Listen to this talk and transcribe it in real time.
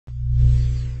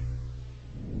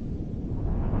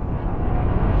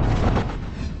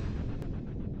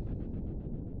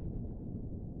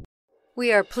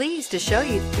We are pleased to show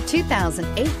you the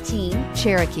 2018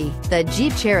 Cherokee. The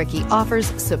Jeep Cherokee offers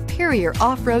superior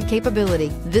off-road capability.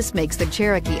 This makes the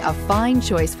Cherokee a fine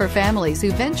choice for families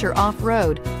who venture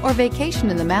off-road or vacation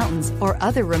in the mountains or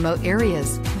other remote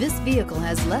areas. This vehicle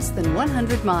has less than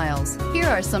 100 miles. Here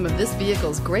are some of this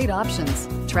vehicle's great options: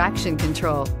 traction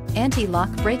control, anti-lock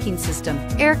braking system,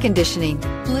 air conditioning,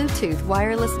 Bluetooth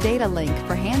wireless data link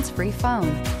for hands-free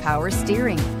phone, power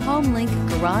steering, home link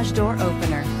garage door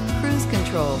opener, cruise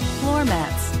control, floor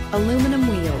mats, aluminum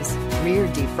wheels, rear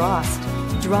defrost.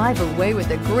 Drive away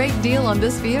with a great deal on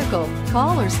this vehicle.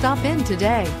 Call or stop in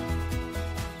today.